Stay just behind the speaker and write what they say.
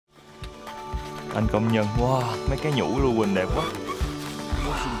Anh công nhân. Wow, mấy cái nhũ lưu huỳnh đẹp quá.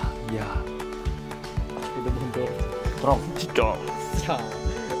 Yeah.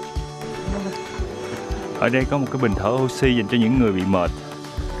 Ở đây có một cái bình thở oxy dành cho những người bị mệt.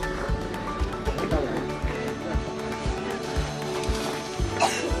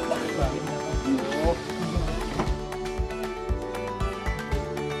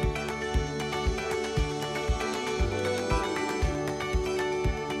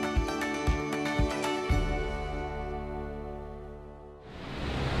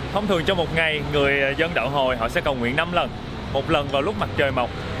 Thông thường trong một ngày, người dân đạo Hồi họ sẽ cầu nguyện 5 lần. Một lần vào lúc mặt trời mọc,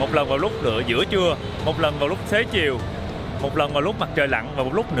 một lần vào lúc giữa trưa, một lần vào lúc xế chiều, một lần vào lúc mặt trời lặn và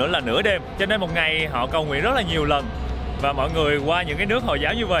một lúc nữa là nửa đêm. Cho nên một ngày họ cầu nguyện rất là nhiều lần. Và mọi người qua những cái nước Hồi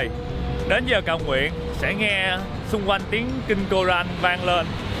giáo như vậy, đến giờ cầu nguyện sẽ nghe xung quanh tiếng kinh Koran vang lên.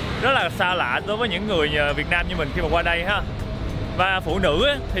 Rất là xa lạ đối với những người Việt Nam như mình khi mà qua đây ha. Và phụ nữ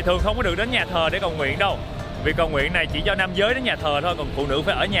thì thường không có được đến nhà thờ để cầu nguyện đâu. Vì cầu nguyện này chỉ cho nam giới đến nhà thờ thôi, còn phụ nữ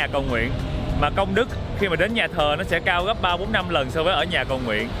phải ở nhà cầu nguyện. Mà công đức khi mà đến nhà thờ nó sẽ cao gấp 3, 4, 5 lần so với ở nhà cầu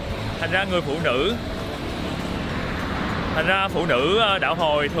nguyện. Thành ra phụ nữ đạo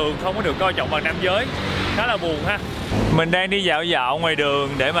Hồi thường không có được coi trọng bằng nam giới. Khá là buồn ha. Mình đang đi dạo ngoài đường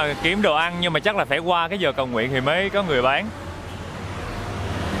để mà kiếm đồ ăn, nhưng mà chắc là phải qua cái giờ cầu nguyện thì mới có người bán.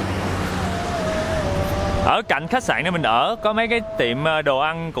 Ở cạnh khách sạn nơi mình ở có mấy cái tiệm đồ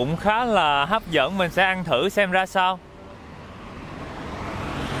ăn cũng khá là hấp dẫn. Mình sẽ ăn thử xem ra sao.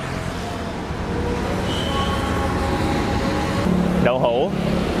 Đậu hũ.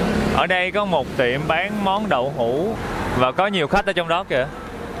 Ở đây có một tiệm bán món đậu hũ và có nhiều khách ở trong đó kìa.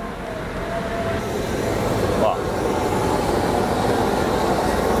 Wow.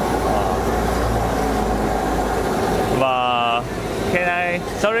 Và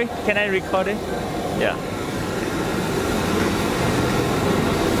can I record it? Yeah.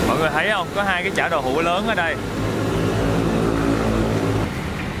 Mọi người thấy không? Có hai cái chảo đậu hũ lớn ở đây.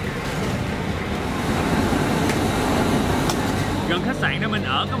 Gần khách sạn nơi mình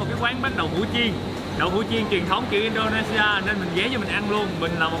ở có một cái quán bán đậu hũ chiên. Đậu hũ chiên truyền thống kiểu Indonesia nên mình ghé cho mình ăn luôn.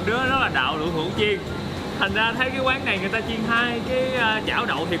 Mình là một đứa rất là đạo đậu hũ chiên. Thành ra thấy cái quán này người ta chiên hai cái chảo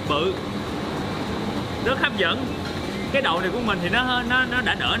đậu thiệt bự, rất hấp dẫn. Cái đậu này của mình thì nó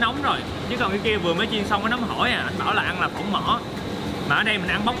đã đỡ nóng rồi, chứ còn cái kia vừa mới chiên xong nó nóng hổi à. Anh bảo là ăn là phỏng mỡ, mà ở đây mình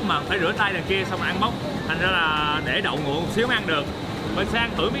ăn bốc mà phải rửa tay đằng kia xong rồi ăn bốc, thành ra là để đậu nguội một xíu mới ăn được. Mình sẽ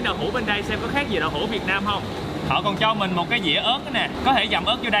ăn thử miếng đậu hũ bên đây xem có khác gì đậu hũ Việt Nam không. Họ còn cho mình một cái dĩa ớt nè, có thể dầm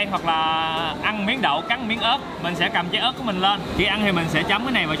ớt vô đây hoặc là ăn miếng đậu cắn miếng ớt. Mình sẽ cầm trái ớt của mình lên, khi ăn thì mình sẽ chấm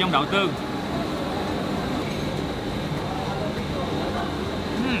cái này vào trong đậu tương.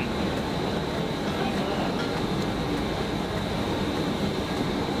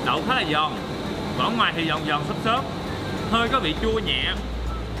 Đậu khá là giòn, vỏ ngoài thì giòn xốp, hơi có vị chua nhẹ.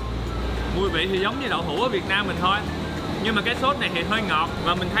 Mùi vị thì giống như đậu hũ ở Việt Nam mình thôi, nhưng mà cái sốt này thì hơi ngọt.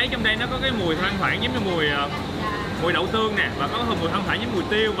 Và mình thấy trong đây nó có cái mùi thoang thoảng giống như mùi đậu tương nè, và có mùi thoang thoảng giống mùi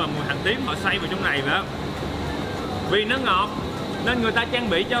tiêu và mùi hành tím họ xay vào trong này vậy đó. Vì nó ngọt nên người ta trang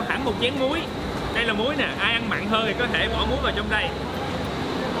bị cho hẳn một chén muối. Đây là muối nè, ai ăn mặn hơn thì có thể bỏ muối vào trong đây.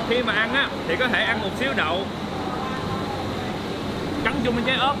 Khi mà ăn á thì có thể ăn một xíu đậu cắn chung với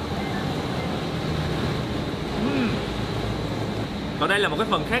trái ớt. Còn đây là một cái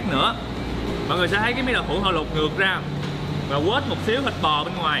phần khác nữa. Mọi người sẽ thấy cái miếng đậu hũ họ lột ngược ra và quết một xíu thịt bò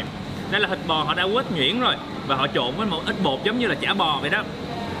bên ngoài. Đây là thịt bò họ đã quết nhuyễn rồi và họ trộn với một ít bột giống như là chả bò vậy đó.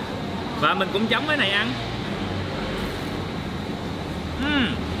 Và mình cũng chấm cái này ăn.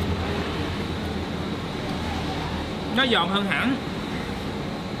 Nó giòn hơn hẳn.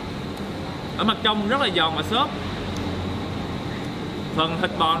 Ở mặt trong rất là giòn và xốp. Phần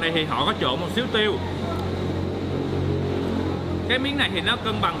thịt bò này thì họ có trộn một xíu tiêu. Cái miếng này thì nó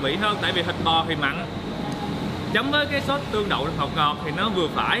cân bằng vị hơn, tại vì thịt bò thì mặn, chấm với cái sốt tương đậu ngọt thì nó vừa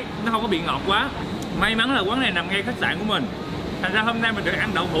phải, nó không có bị ngọt quá. May mắn là quán này nằm ngay khách sạn của mình, thành ra hôm nay mình được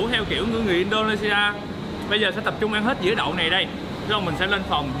ăn đậu hũ theo kiểu người Indonesia. Bây giờ sẽ tập trung ăn hết dĩa đậu này đây, rồi mình sẽ lên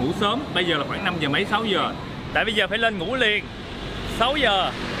phòng ngủ sớm. Bây giờ là khoảng 5 giờ mấy 6 giờ, tại bây giờ phải lên ngủ liền. 6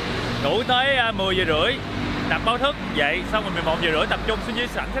 giờ ngủ tới 10 giờ rưỡi, đặt báo thức dậy xong rồi 11 giờ rưỡi tập trung xuống dưới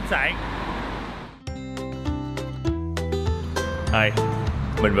sảnh khách sạn.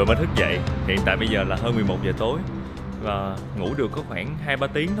 Mình vừa mới thức dậy, hiện tại bây giờ là hơn 11 giờ tối và ngủ được có khoảng 2-3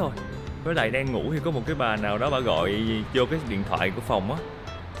 tiếng thôi. Với lại đang ngủ thì có một cái bà nào đó bà gọi vô cái điện thoại của phòng á,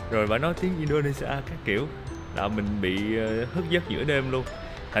 rồi bà nói tiếng Indonesia các kiểu, là mình bị thức giấc giữa đêm luôn,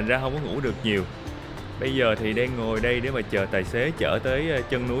 thành ra không có ngủ được nhiều. Bây giờ thì đang ngồi đây để mà chờ tài xế chở tới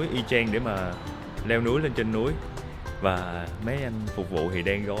chân núi Ijen để mà leo núi lên trên núi. Và mấy anh phục vụ thì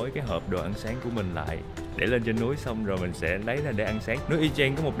đang gói cái hộp đồ ăn sáng của mình lại để lên trên núi xong rồi mình sẽ lấy ra để ăn sáng. Núi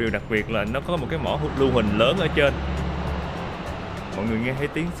Ijen có một điều đặc biệt là nó có một cái mỏ lưu huỳnh lớn ở trên. Mọi người nghe thấy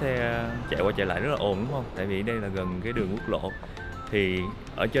tiếng xe chạy qua chạy lại rất là ồn đúng không? Tại vì đây là gần cái đường quốc lộ. Thì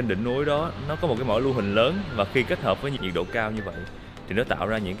ở trên đỉnh núi đó nó có một cái mỏ lưu huỳnh lớn, và khi kết hợp với nhiệt độ cao như vậy thì nó tạo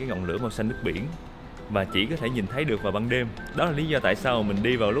ra những cái ngọn lửa màu xanh nước biển và chỉ có thể nhìn thấy được vào ban đêm. Đó là lý do tại sao mình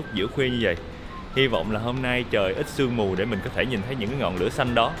đi vào lúc giữa khuya như vậy. Hy vọng là hôm nay trời ít sương mù để mình có thể nhìn thấy những cái ngọn lửa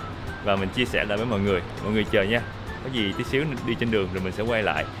xanh đó và mình chia sẻ lại với mọi người. Mọi người chờ nha. Có gì tí xíu đi trên đường rồi mình sẽ quay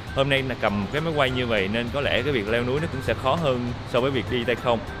lại. Hôm nay là cầm cái máy quay như vậy nên có lẽ cái việc leo núi nó cũng sẽ khó hơn so với việc đi tay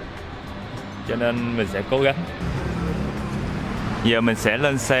không. Cho nên mình sẽ cố gắng. Giờ mình sẽ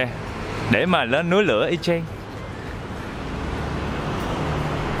lên xe để mà lên núi lửa Ijen.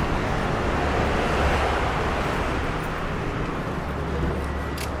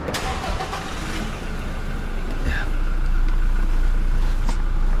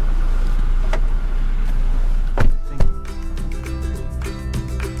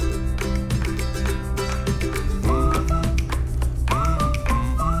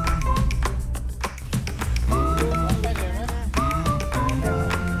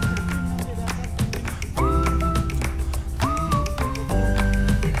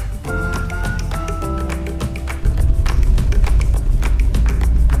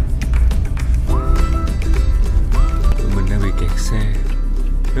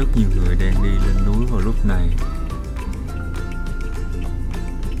 Rất nhiều người đang đi lên núi vào lúc này.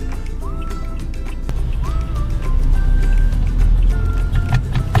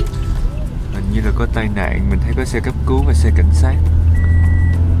 Hình như là có tai nạn, mình thấy có xe cấp cứu và xe cảnh sát.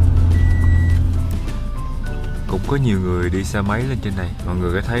 Cũng có nhiều người đi xe máy lên trên này. Mọi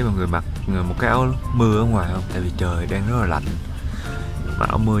người có thấy mọi người mặc một cái áo mưa ở ngoài không? Tại vì trời đang rất là lạnh. Mà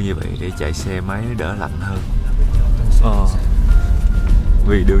áo mưa như vậy để chạy xe máy đỡ lạnh hơn.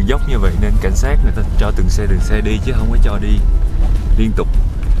 Vì đường dốc như vậy nên cảnh sát người ta cho từng xe đi chứ không có cho đi liên tục.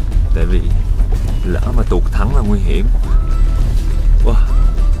 Tại vì lỡ mà tuột thẳng là nguy hiểm. Wow,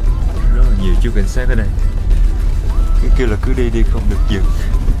 rất là nhiều chú cảnh sát ở đây. Cái kêu là cứ đi không được dừng.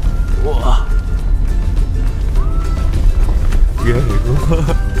 Wow, ghê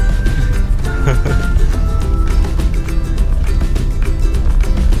quá.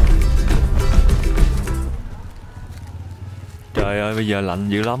 Trời ơi, bây giờ lạnh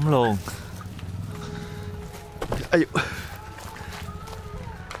dữ lắm luôn.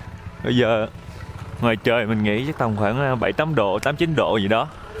 Bây giờ ngoài trời mình nghĩ chắc tầm khoảng 7-8 độ, 8-9 độ gì đó.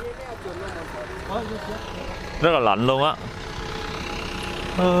 Rất là lạnh luôn á.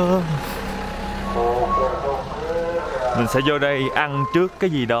 Mình sẽ vô đây ăn trước cái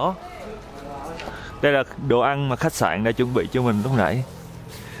gì đó. Đây là đồ ăn mà khách sạn đã chuẩn bị cho mình lúc nãy.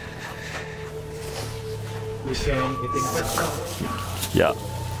 Dạ.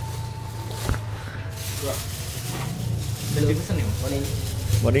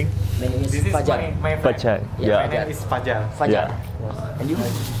 Morning. This is Fajar. Fajar. Yeah. My name is Fajar. Fajar. Yeah. And you?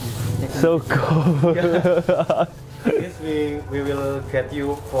 So cool. Yes, we will get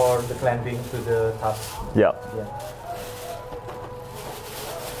you for the climbing to the top. Yeah. Yeah.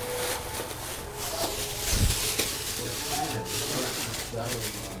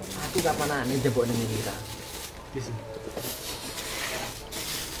 Aku kapan nih jebok ning kita.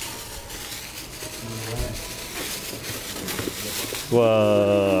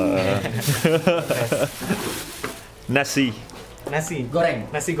 Wow. Nasi goreng.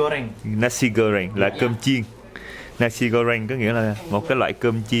 Nasi goreng là cơm chiên. Nasi goreng có nghĩa là một cái loại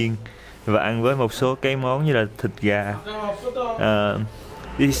cơm chiên và ăn với một số cái món như là thịt gà,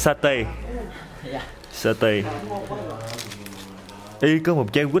 satay. Ý có một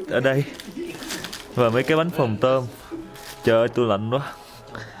chai quýt ở đây và mấy cái bánh phồng tôm. Trời ơi, tôi lạnh quá.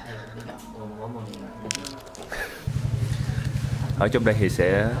 Ở trong đây thì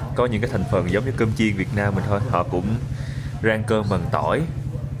sẽ có những cái thành phần giống như cơm chiên Việt Nam mình thôi. Họ cũng rang cơm bằng tỏi,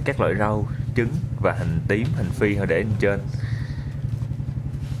 các loại rau, trứng và hành tím, hành phi họ để lên trên.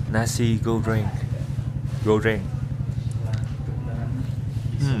 Nasi goreng.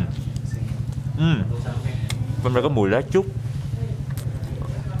 Bên đây có mùi lá trúc.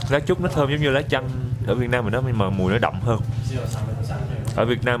 Lá trúc nó thơm giống như lá chanh ở Việt Nam mình đó, nhưng mà mùi nó đậm hơn. Ở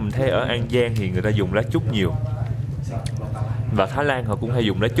Việt Nam mình thấy ở An Giang thì người ta dùng lá trúc nhiều. Và Thái Lan họ cũng hay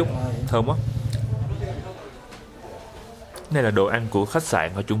dùng lá trúc, thơm quá. Đây là đồ ăn của khách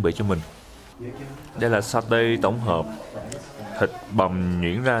sạn họ chuẩn bị cho mình. Đây là satay tổng hợp, thịt bằm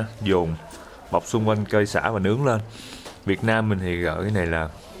nhuyễn ra, dồn, bọc xung quanh cây sả và nướng lên. Việt Nam mình thì gọi cái này là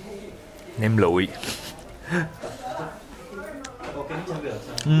nem lụi.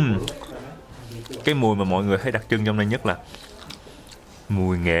 Cái mùi mà mọi người thấy đặc trưng trong đây nhất là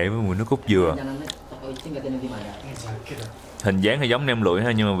mùi nghệ với mùi nước cốt dừa. Hình dáng thì giống nem lụi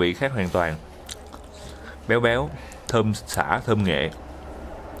ha, nhưng mà vị khác hoàn toàn. Béo béo, thơm xả, thơm nghệ.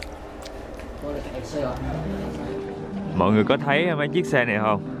 Mọi người có thấy mấy chiếc xe này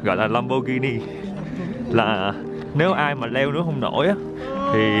không? Gọi là Lamborghini. Là nếu ai mà leo nữa không nổi á,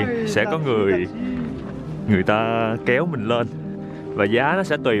 thì sẽ có người ta kéo mình lên. Và giá nó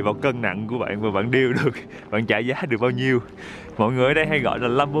sẽ tùy vào cân nặng của bạn, và bạn deal được, bạn trả giá được bao nhiêu. Mọi người ở đây hay gọi là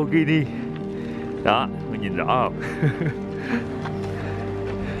Lamborghini. Đó, mình nhìn rõ không?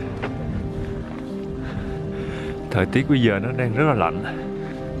 Thời tiết bây giờ nó đang rất là lạnh.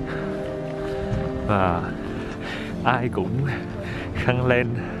 Và ai cũng khăn len,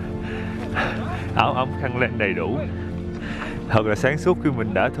 áo ấm khăn len đầy đủ. Thật là sáng suốt khi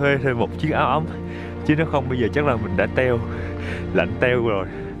mình đã thuê thêm một chiếc áo ấm. Chứ nếu không bây giờ chắc là mình đã teo, lạnh teo rồi.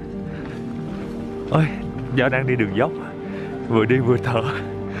 Ôi, do đang đi đường dốc, vừa đi vừa thở.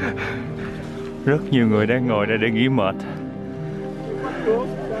 Rất nhiều người đang ngồi đây để nghỉ mệt.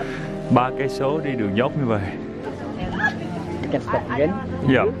 3 cây số đi đường dốc như vậy.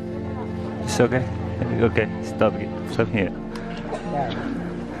 Yeah. It's okay. Okay, stop here.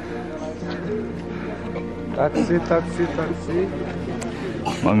 Taxi.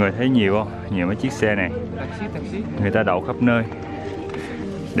 Mọi người thấy nhiều không? Nhiều mấy chiếc xe này. Người ta đậu khắp nơi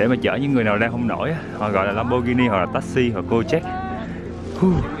để mà chở những người nào đang không nổi. Họ gọi là Lamborghini hoặc là taxi hoặc Gojek.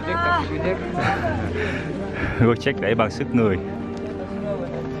 Gojek đẩy bằng sức người.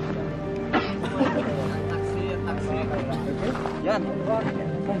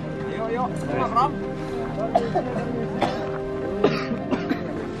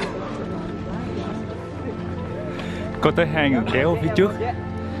 Có tới 2 người kéo ở phía trước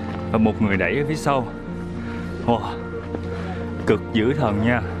và 1 người đẩy ở phía sau. Wow, cực dữ thần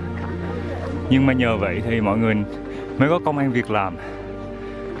nha. Nhưng mà nhờ vậy thì mọi người mới có công ăn việc làm.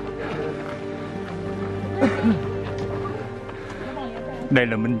 Đây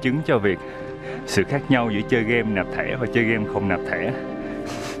là minh chứng cho việc sự khác nhau giữa chơi game nạp thẻ và chơi game không nạp thẻ.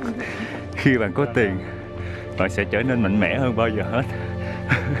 Khi bạn có tiền, bạn sẽ trở nên mạnh mẽ hơn bao giờ hết.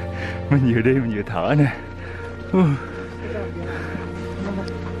 Mình vừa đi mình vừa thở nè.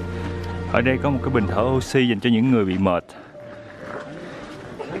 Ở đây có một cái bình thở oxy dành cho những người bị mệt.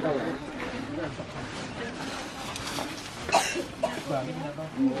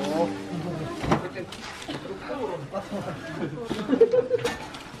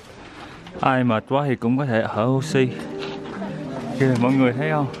 Ai mệt quá thì cũng có thể thở oxy. Kìa mọi người thấy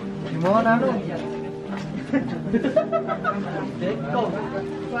không?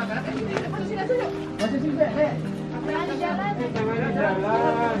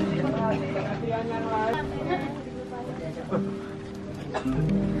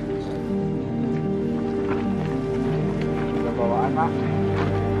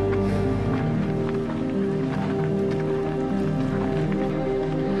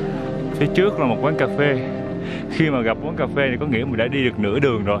 Phía trước là một quán cà phê. Khi mà gặp quán cà phê thì có nghĩa mình đã đi được nửa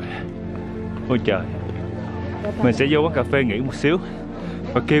đường rồi. Ôi trời. Mình sẽ vô quán cà phê nghỉ một xíu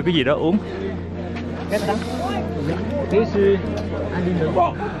và kêu cái gì đó uống.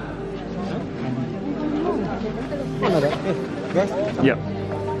 Dạ.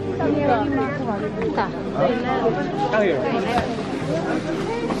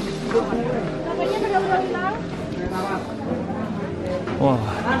 Wow.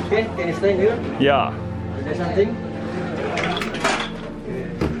 Can you stay here? Yeah. Is there something?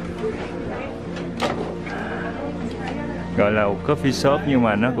 Gọi là một coffee shop nhưng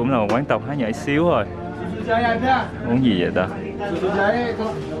mà nó cũng là một quán tàu há nhảy xíu thôi. Uống gì vậy ta?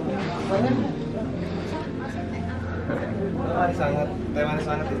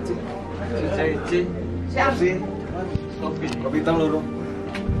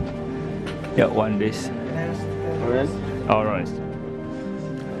 Yeah, one this. Orange.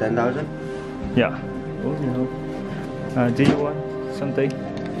 10,000. Yeah. Uống gì không? Do you want something?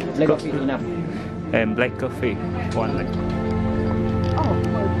 Black coffee enough. And black coffee, one like.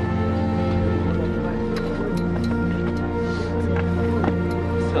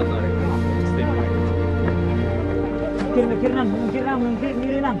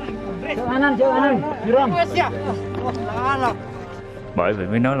 Bởi vậy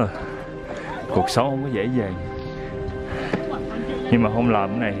mới nói là cuộc sống không có dễ dàng. Nhưng mà không làm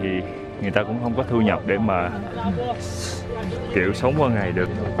cái này thì người ta cũng không có thu nhập để mà kiểu sống qua ngày được.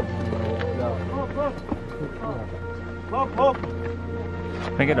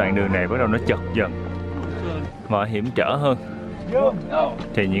 Mấy cái đoạn đường này bắt đầu nó chật dần và hiểm trở hơn.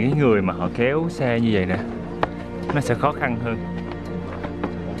 Thì những cái người mà họ kéo xe như vậy nè, nó sẽ khó khăn hơn.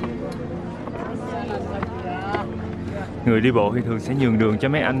 Người đi bộ thì thường sẽ nhường đường cho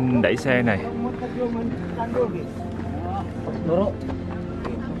mấy anh đẩy xe này.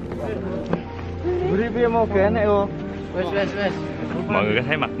 Mọi người có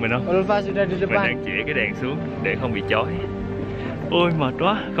thấy mặt mình không? Mình đang chỉ cái đèn xuống để không bị chói. Ôi mệt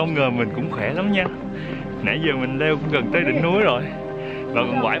quá, không ngờ mình cũng khỏe lắm nha. Nãy giờ mình leo cũng gần tới đỉnh núi rồi và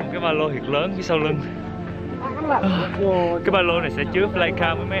còn quải một cái ba lô thiệt lớn phía sau lưng. Cái ba lô này sẽ chứa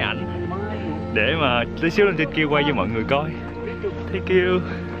flycam với máy ảnh để mà tí xíu lên trên kia quay cho mọi người coi. Thank you.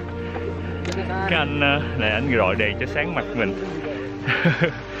 Cái anh này anh rọi đèn cho sáng mặt mình.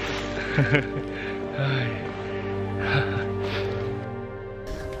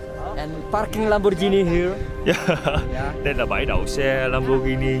 And parking Lamborghini here. Đây là bãi đậu xe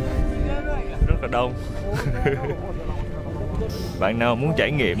Lamborghini, rất là đông. Bạn nào muốn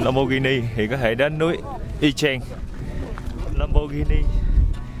trải nghiệm Lamborghini thì có thể đến núi Ijen. Lamborghini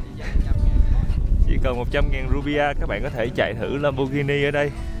chỉ cần 100.000 rupia các bạn có thể chạy thử Lamborghini ở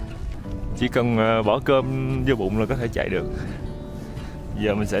đây. Chỉ cần bỏ cơm vô bụng là có thể chạy được.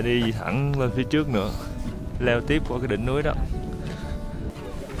 Giờ mình sẽ đi thẳng lên phía trước nữa, leo tiếp qua cái đỉnh núi đó.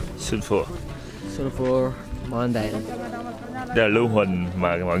 Sulfur Mountain. Đây là lưu huỳnh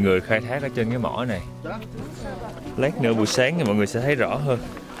mà mọi người khai thác ở trên cái mỏ này. Lát nữa buổi sáng thì mọi người sẽ thấy rõ hơn.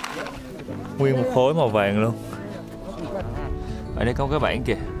 Nguyên một khối màu vàng luôn. Ở đây có cái bảng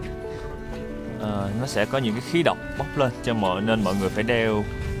kìa. Nó sẽ có những cái khí độc bốc lên cho nên mọi người phải đeo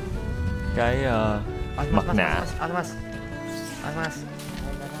cái mặt nạ.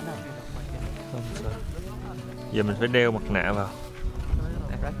 Giờ mình phải đeo mặt nạ vào.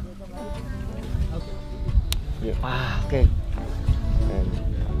 Okay.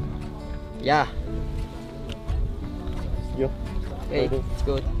 Yeah. Vô. Okay, it's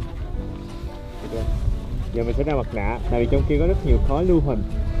good. Giờ mình sẽ đeo mặt nạ, tại vì trong kia có rất nhiều khói lưu huỳnh.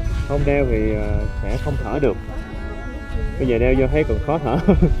 Không đeo thì sẽ không thở được. Bây giờ đeo vô thấy còn khó thở.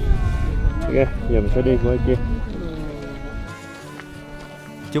 Ok, giờ mình sẽ đi qua kia.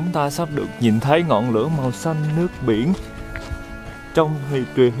 Chúng ta sắp được nhìn thấy ngọn lửa màu xanh nước biển. Trong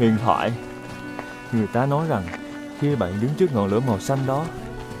truyền huyền thoại, người ta nói rằng khi bạn đứng trước ngọn lửa màu xanh đó,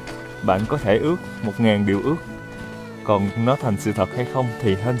 bạn có thể ước 1000 điều ước. Còn nó thành sự thật hay không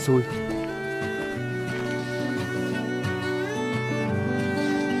thì hên xui.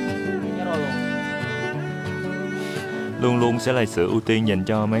 Luôn luôn sẽ là sự ưu tiên dành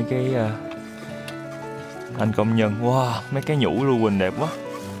cho mấy cái anh công nhân. Wow, mấy cái nhũ lưu huỳnh đẹp quá.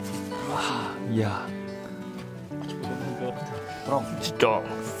 Yeah. Strong.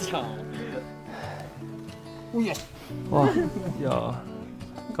 Wow. Yeah.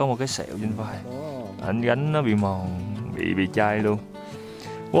 Có một cái sẹo trên vai. Ảnh gánh nó bị mòn, bị chai luôn.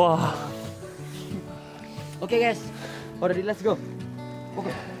 Wow. Okay guys, already let's go.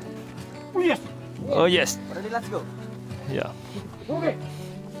 Okay. Oh yes. Oh yes. Already let's go. Yeah. Okay.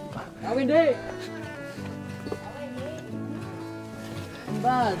 Now in đi.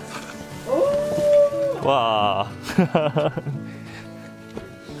 Wow.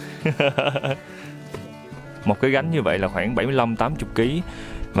 Một cái gánh như vậy là khoảng 75-80 kg.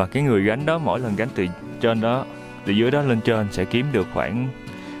 Và cái người gánh đó mỗi lần gánh từ trên đó, từ dưới đó lên trên sẽ kiếm được khoảng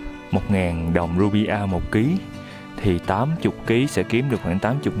 1000 đồng rupia 1 kg. Thì 80 kg sẽ kiếm được khoảng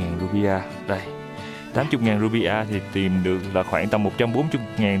 80.000 rupia. Đây, 80.000 rupia thì tìm được là khoảng tầm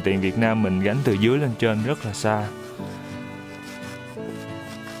 140.000 tiền Việt Nam mình gánh từ dưới lên trên rất là xa.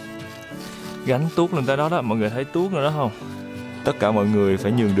 Gánh tuốt lên tới đó đó, mọi người thấy tuốt rồi đó không? Tất cả mọi người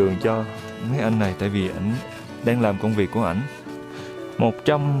phải nhường đường cho mấy anh này, tại vì ảnh đang làm công việc của ảnh.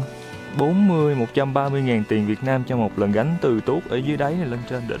 130 ngàn tiền Việt Nam cho một lần gánh từ tuốt ở dưới đáy này lên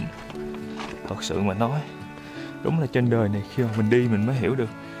trên đỉnh. Thật sự mà nói, đúng là trên đời này khi mà mình đi mình mới hiểu được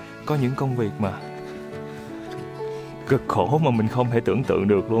có những công việc mà cực khổ mà mình không thể tưởng tượng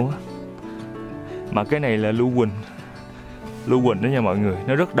được luôn á. Mà cái này là lưu huỳnh. Lưu huỳnh đó nha mọi người,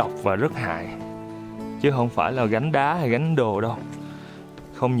 nó rất độc và rất hại, chứ không phải là gánh đá hay gánh đồ đâu.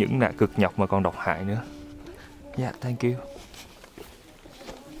 Không những là cực nhọc mà còn độc hại nữa. Yeah, thank you.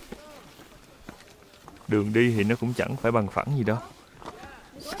 Đường đi thì nó cũng chẳng phải bằng phẳng gì đâu.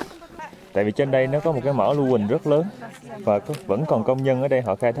 Tại vì trên đây nó có một cái mỏ lưu huỳnh rất lớn. Và vẫn còn công nhân ở đây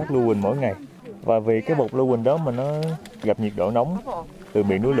họ khai thác lưu huỳnh mỗi ngày. Và vì cái bột lưu huỳnh đó mà nó gặp nhiệt độ nóng từ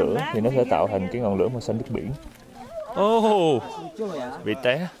miệng núi lửa thì nó sẽ tạo thành cái ngọn lửa màu xanh nước biển. Oh, bị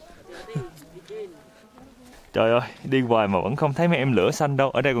té. Trời ơi, đi hoài mà vẫn không thấy mấy em lửa xanh đâu.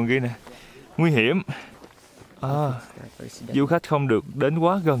 Ở đây còn ghi nè, nguy hiểm. Du khách không được đến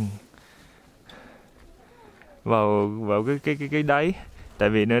quá gần vào cái đáy. Tại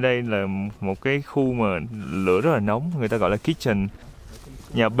vì nơi đây là một cái khu mà lửa rất là nóng, người ta gọi là kitchen,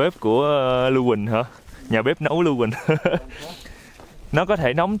 nhà bếp của lưu huỳnh hả? Nhà bếp nấu lưu huỳnh. Nó có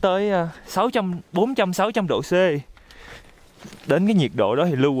thể nóng tới 400-600 độ C. Đến cái nhiệt độ đó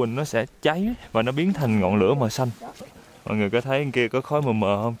thì lưu huỳnh nó sẽ cháy và nó biến thành ngọn lửa màu xanh. Mọi người có thấy bên kia có khói mờ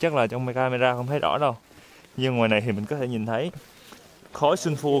mờ không? Chắc là trong camera không thấy rõ đâu. Nhưng ngoài này thì mình có thể nhìn thấy khói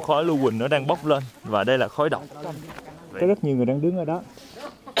sulfur, khói lưu huỳnh nó đang bốc lên. Và đây là khói độc. Có rất nhiều người đang đứng ở đó.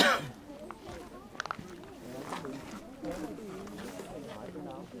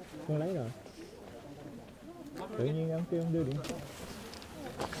 Con lấy rồi. Tự nhiên ông kêu ông đưa điện.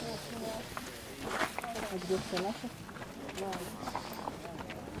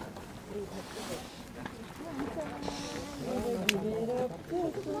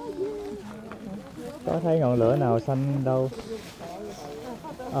 Có thấy ngọn lửa nào xanh đâu.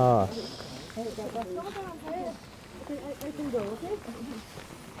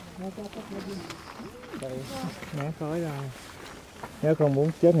 Né khói ra. Nếu không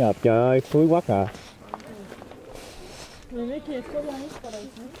muốn chết ngợp, trời ơi, thúi quá à.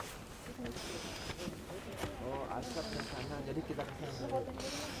 Jadi kita kesana.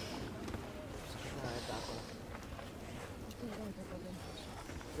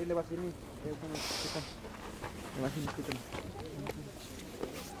 Ini lewat sini. Lewat sini kita.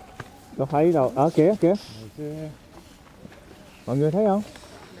 Có thấy đâu? Ở kìa kìa. Mọi người thấy không?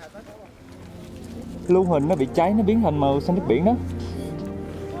 Lưu huỳnh nó bị cháy, nó biến thành màu xanh nước biển đó.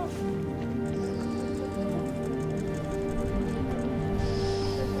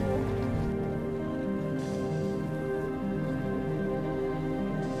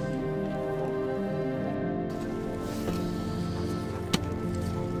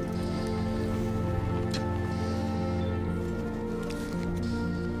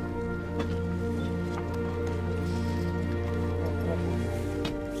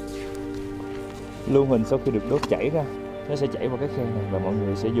 Lưu huỳnh sau khi được đốt chảy ra, nó sẽ chảy vào cái khe này và mọi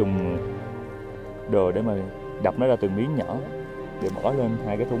người sẽ dùng đồ để mà đập nó ra từng miếng nhỏ để bỏ lên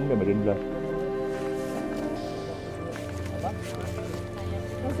hai cái thúng để mà rinh lên.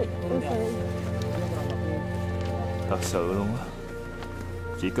 Thật sự luôn á,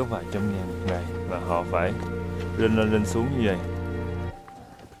 chỉ có vài trăm ngàn một ngày và họ phải rinh lên rinh xuống như vậy.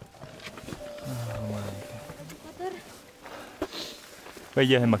 Bây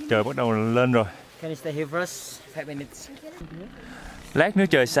giờ thì mặt trời bắt đầu lên rồi. Can you stay here first? 5 minutes. Lát nữa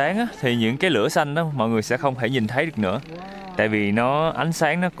trời sáng á, thì những cái lửa xanh đó mọi người sẽ không thể nhìn thấy được nữa. Tại vì ánh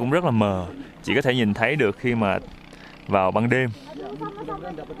sáng nó cũng rất là mờ. Chỉ có thể nhìn thấy được khi mà vào ban đêm.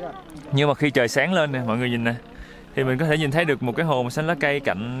 Nhưng mà khi trời sáng lên nè, mọi người nhìn nè, thì mình có thể nhìn thấy được một cái hồ xanh lá cây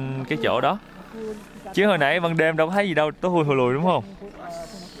cạnh cái chỗ đó. Chứ hồi nãy ban đêm đâu có thấy gì đâu, tối hùi lùi đúng không?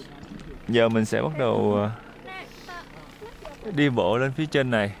 Giờ mình sẽ bắt đầu đi bộ lên phía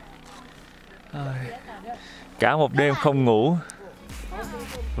trên này. Cả một đêm không ngủ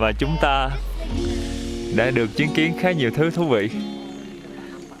và chúng ta đã được chứng kiến khá nhiều thứ thú vị.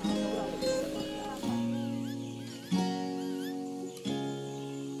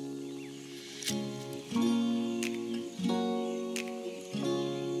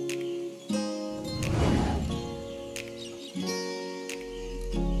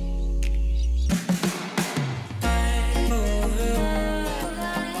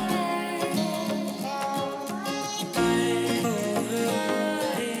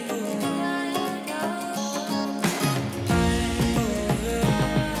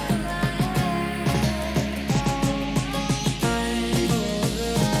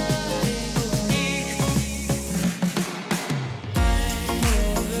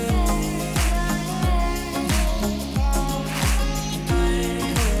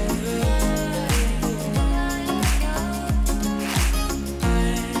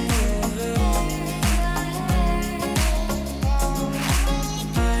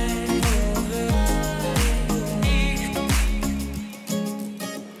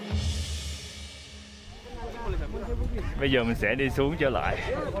 Bây giờ mình sẽ đi xuống trở lại.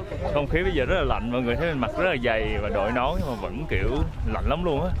 Không khí bây giờ rất là lạnh, mọi người thấy mình mặc rất là dày và đội nón nhưng mà vẫn kiểu lạnh lắm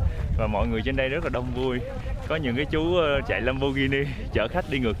luôn á. Và mọi người trên đây rất là đông vui. Có những cái chú chạy Lamborghini chở khách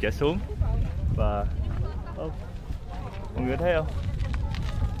đi ngược trở xuống. Và mọi người thấy không?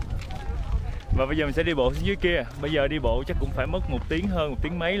 Và bây giờ mình sẽ đi bộ xuống dưới kia. Bây giờ đi bộ chắc cũng phải mất 1 tiếng hơn, 1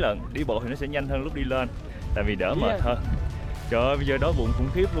 tiếng mấy lần. Đi bộ thì nó sẽ nhanh hơn lúc đi lên, tại vì đỡ mệt hơn. Trời ơi, bây giờ đói bụng khủng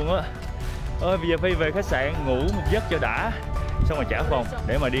khiếp luôn á. Bây giờ phải về khách sạn ngủ một giấc cho đã, xong rồi trả phòng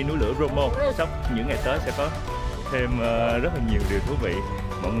để mà đi núi lửa Bromo. Sắp những ngày tới sẽ có thêm rất là nhiều điều thú vị.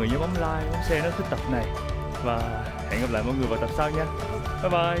 Mọi người nhớ bấm like, bấm share nếu thích tập này. Và hẹn gặp lại mọi người vào tập sau nha.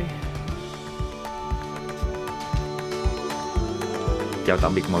 Bye bye. Chào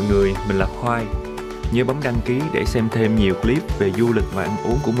tạm biệt mọi người, mình là Khoai. Nhớ bấm đăng ký để xem thêm nhiều clip về du lịch và ăn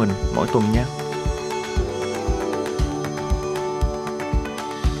uống của mình mỗi tuần nha.